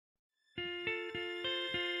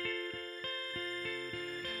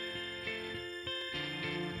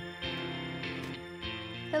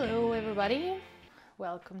Hello everybody,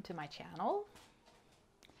 welcome to my channel.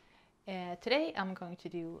 Today I'm going to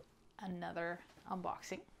do another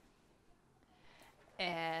unboxing,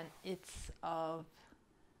 and it's of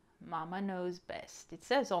Mama Knows Best. It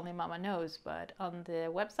says only Mama Knows, but on the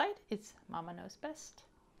website it's Mama Knows Best.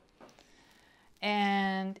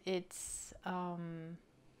 And it's a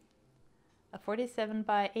 47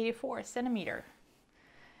 by 84 centimeter,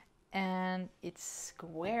 and it's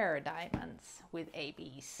square diamonds with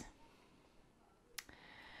ABs.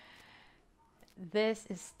 This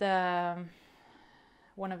is the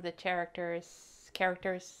one of the characters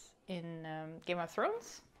in Game of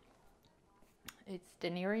Thrones. It's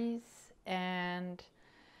Daenerys, and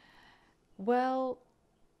well,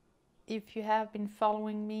 if you have been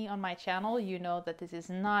following me on my channel, you know that this is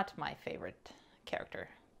not my favorite character,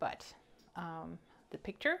 but the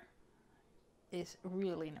picture is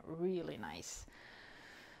really nice,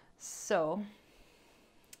 so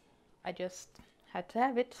I just had to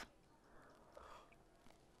have it.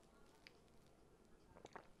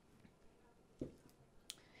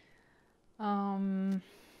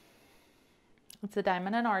 It's a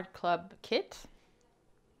Diamond and Art Club kit,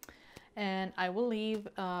 and I will leave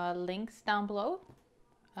links down below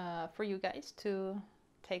for you guys to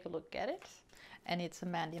take a look at it. And it's a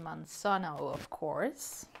Mandie Manzano, of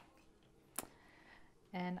course,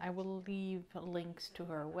 and I will leave links to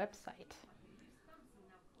her website.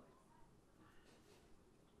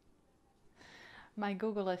 My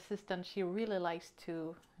Google Assistant, she really likes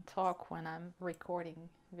to talk when I'm recording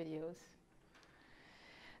videos.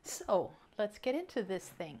 So let's get into this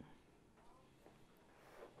thing.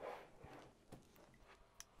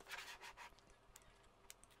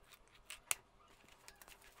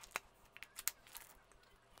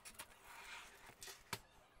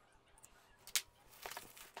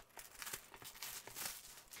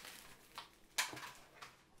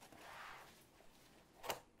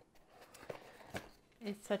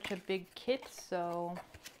 It's such a big kit, so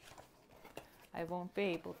I won't be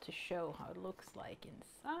able to show how it looks like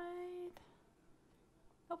inside.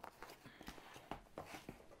 Oh.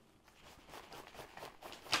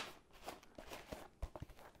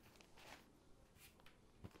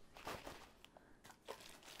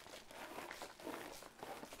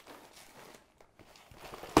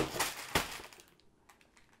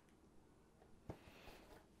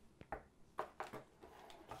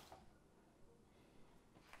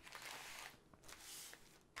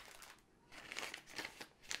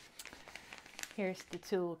 Here's the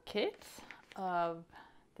toolkit of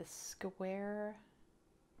the square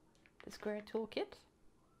toolkit.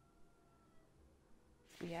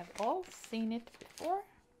 We have all seen it before,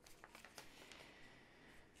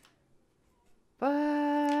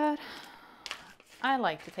 but I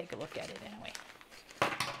like to take a look at it anyway.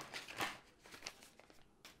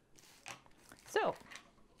 So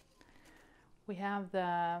we have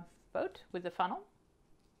the boat with the funnel,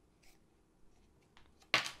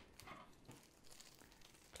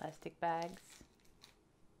 plastic bags,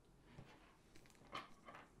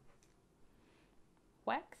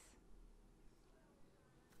 wax,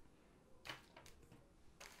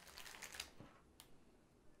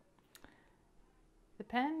 the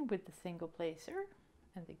pen with the single placer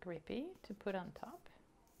and the grippy to put on top.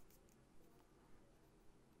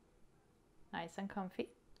 Nice and comfy.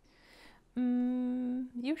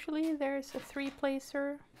 Usually there's a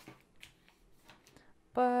 3-placer,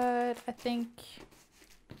 but I think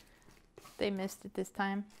they missed it this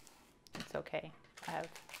time. It's okay, I have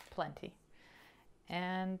plenty.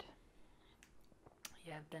 And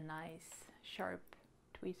you have the nice sharp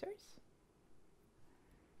tweezers.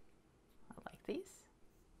 I like these.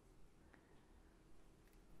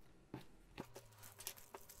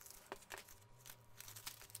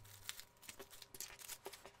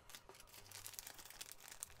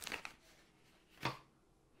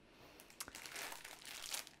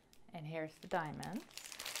 And here's the diamonds.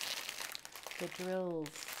 The drills.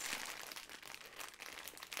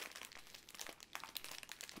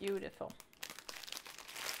 Beautiful.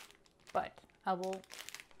 But I will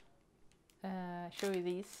show you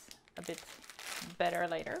these a bit better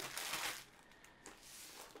later.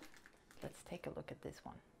 Let's take a look at this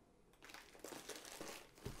one.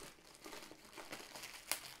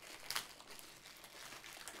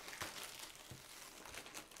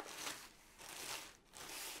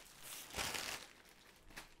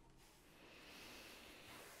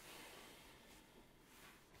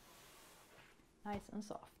 Nice and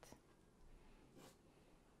soft.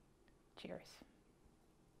 Cheers.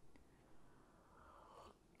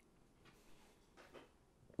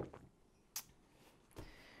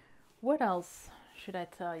 What else should I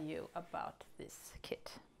tell you about this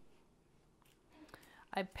kit?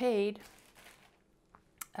 I paid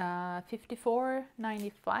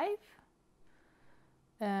 $54.95.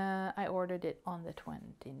 I ordered it on the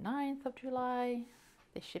 29th of July.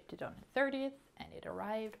 They shipped it on the 30th and it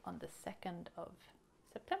arrived on the 2nd of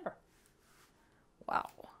September.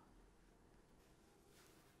 Wow.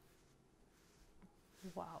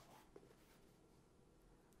 Wow.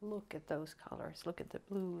 Look at those colors. Look at the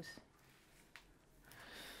blues.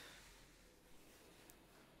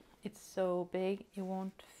 It's so big it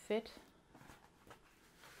won't fit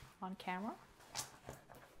on camera.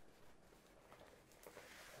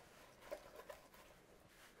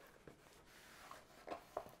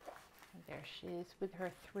 And there she is with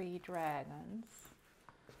her 3 dragons.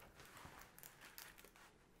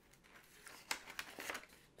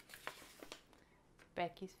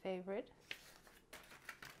 Becky's favorite.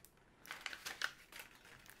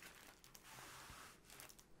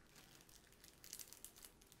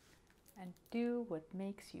 And do what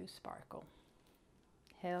makes you sparkle.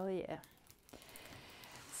 Hell yeah.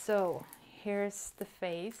 So here's the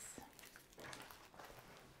face.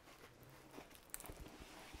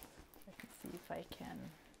 Let me see if I can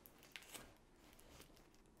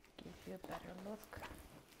give you a better look.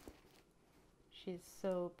 She's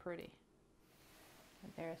so pretty.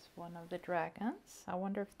 And there's one of the dragons. I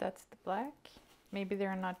wonder if that's the black. Maybe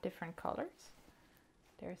they're not different colors.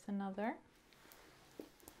 There's another.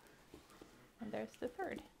 And there's the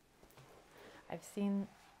 3rd. I've seen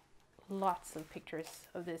lots of pictures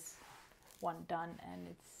of this one done, and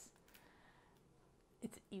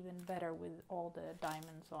it's even better with all the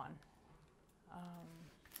diamonds on.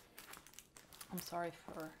 I'm sorry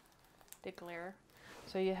for the glare.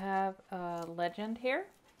 So you have a legend here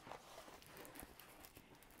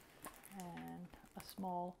and a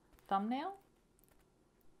small thumbnail.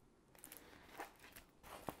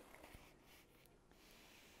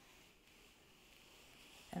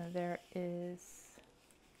 And there is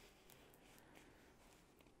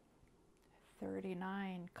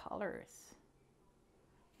 39 colors.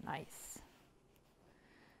 Nice.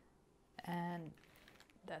 And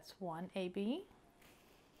that's one AB.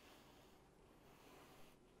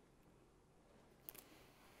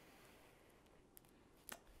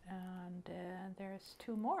 And there's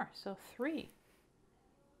 2 more, so 3.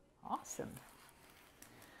 Awesome.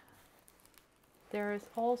 There is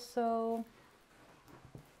also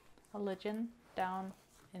a legend down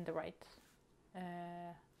in the right,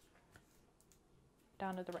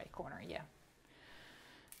 down at the right corner, yeah.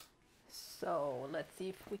 So let's see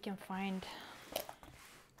if we can find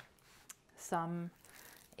some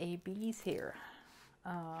ABs here.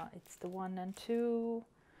 It's the 1 and 2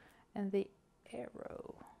 and the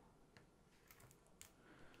arrow.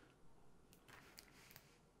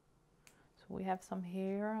 So we have some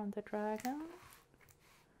here on the dragon.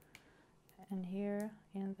 And here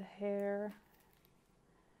in the hair,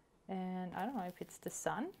 and I don't know if it's the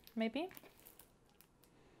sun, maybe.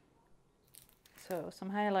 So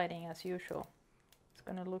some highlighting as usual. It's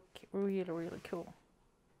gonna look really, really cool.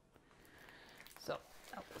 So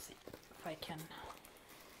I will see if I can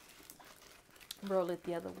roll it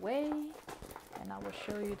the other way, and I will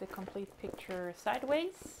show you the complete picture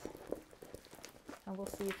sideways, and we'll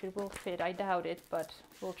see if it will fit. I doubt it, but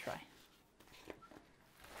we'll try.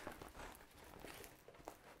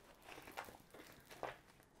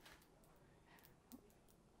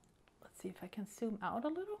 See if I can zoom out a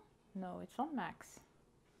little. No, it's on max.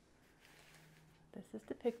 This is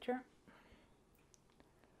the picture.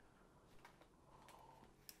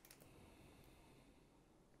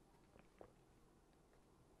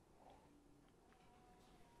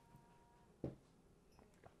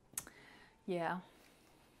 Yeah,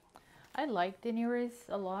 I like Daenerys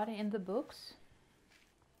a lot in the books.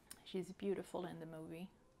 She's beautiful in the movie,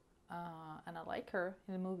 and I like her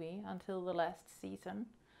in the movie until the last season.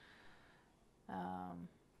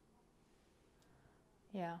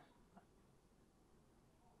 Yeah,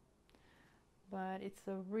 but it's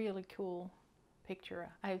a really cool picture.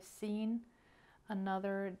 I've seen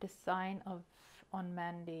another design of on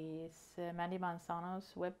Mandie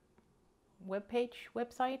Manzano's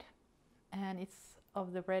website, and it's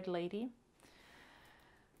of the Red Lady.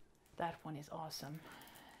 That one is awesome,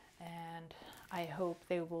 and I hope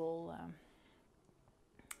they will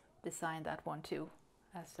design that one too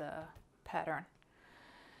as a pattern.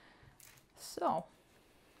 So,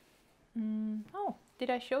 oh, did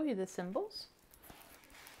I show you the symbols?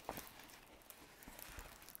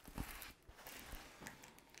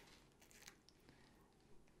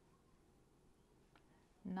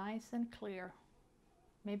 Nice and clear.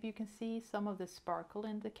 Maybe you can see some of the sparkle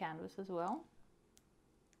in the canvas as well.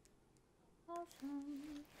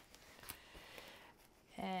 Awesome.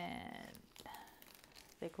 And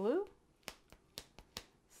the glue,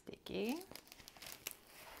 sticky,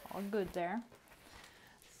 all good there.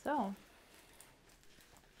 So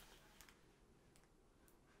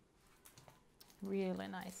really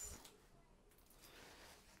nice.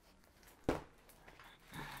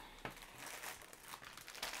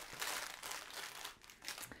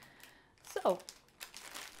 So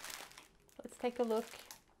let's take a look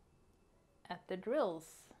at the drills.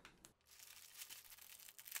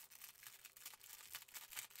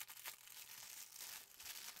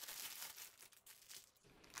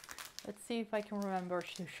 Let's see if I can remember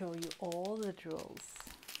to show you all the drills.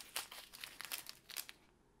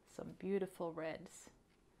 Some beautiful reds.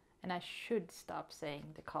 And I should stop saying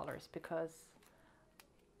the colors because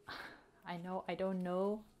I don't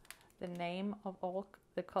know the name of all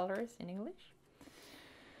the colors in English.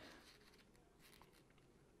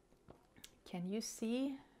 Can you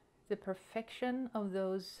see the perfection of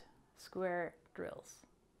those square drills?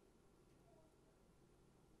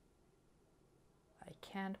 I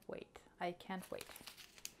can't wait. I can't wait.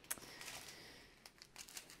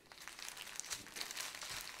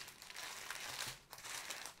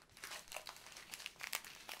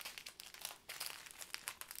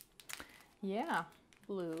 Yeah,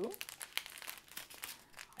 blue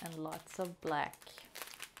and lots of black.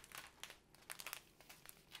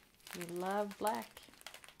 We love black.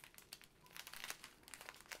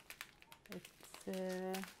 It's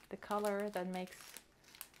the color that makes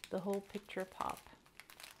the whole picture pop.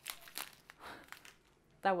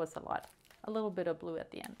 That was a lot. A little bit of blue at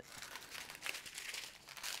the end.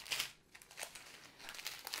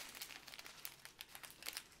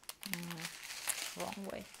 Wrong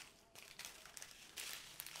way.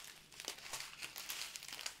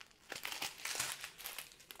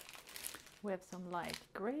 We have some light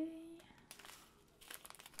gray,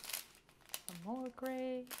 some more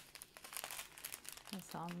gray, and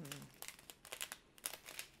some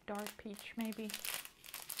dark peach maybe.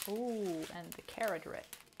 Ooh, and the carrot red,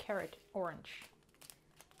 carrot orange.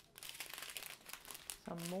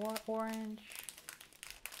 Some more orange.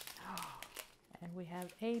 Oh, and we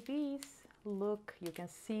have ABs. Look, you can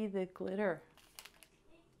see the glitter.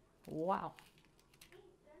 Wow.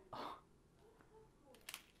 Oh.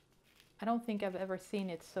 I don't think I've ever seen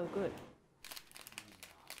it so good.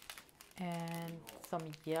 And some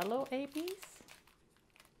yellow ABs.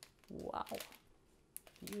 Wow.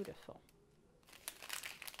 Beautiful.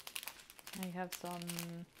 I have some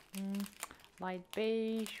light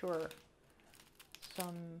beige or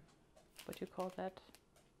some, what do you call that?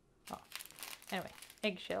 Oh, anyway,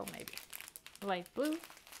 eggshell maybe. Light blue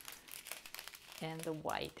and the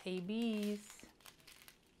white ABs.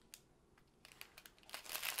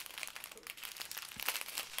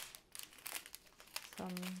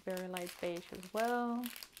 Some very light beige as well.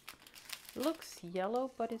 Looks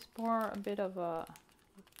yellow, but it's more a bit of a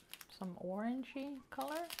some orangey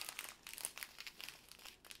color.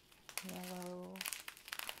 Yellow,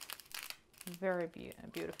 very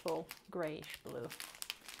beautiful grayish blue.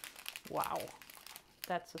 Wow,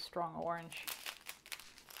 that's a strong orange.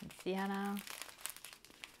 And sienna,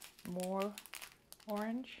 more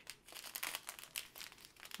orange,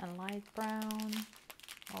 and light brown,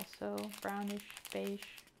 also brownish beige,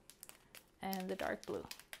 and the dark blue.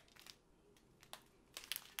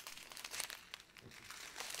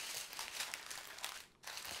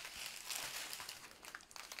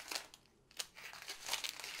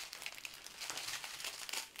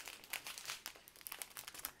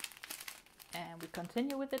 And we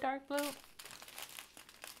continue with the dark blue.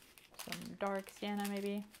 Some dark sienna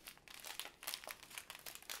maybe.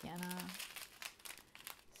 Sienna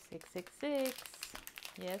 666.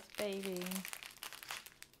 Yes, baby.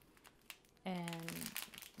 And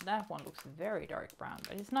that one looks very dark brown,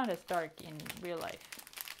 but it's not as dark in real life.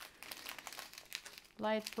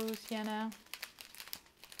 Light blue sienna.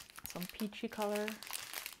 Some peachy color.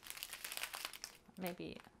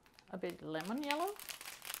 Maybe a bit lemon yellow.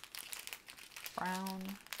 Brown,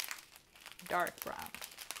 dark brown,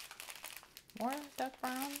 more dark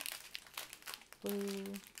brown, blue,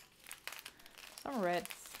 some reds,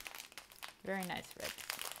 very nice reds,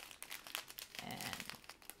 and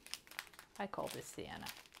I call this sienna,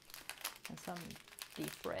 and some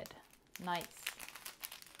deep red, nice,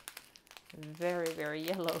 very, very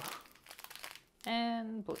yellow,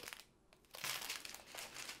 and blue.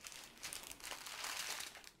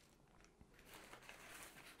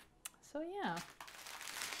 So yeah,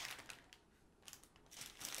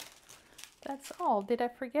 that's all. Did I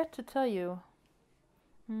forget to tell you?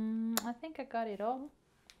 I think I got it all.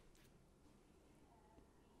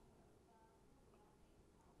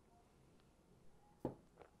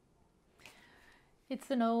 It's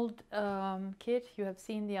an old kit. You have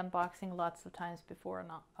seen the unboxing lots of times before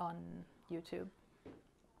on YouTube,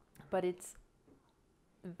 but it's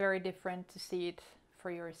very different to see it for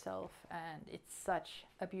yourself, and it's such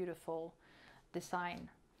a beautiful design.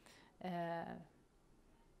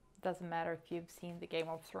 Doesn't matter if you've seen the Game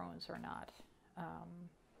of Thrones or not.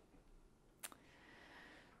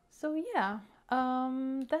 So yeah,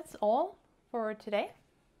 that's all for today.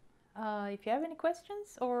 If you have any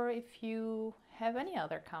questions, or if you have any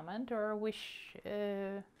other comment or wish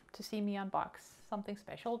to see me unbox something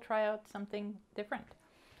special, try out something different,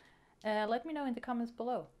 let me know in the comments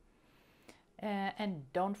below. And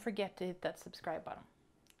don't forget to hit that subscribe button.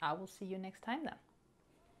 I will see you next time then.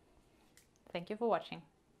 Thank you for watching.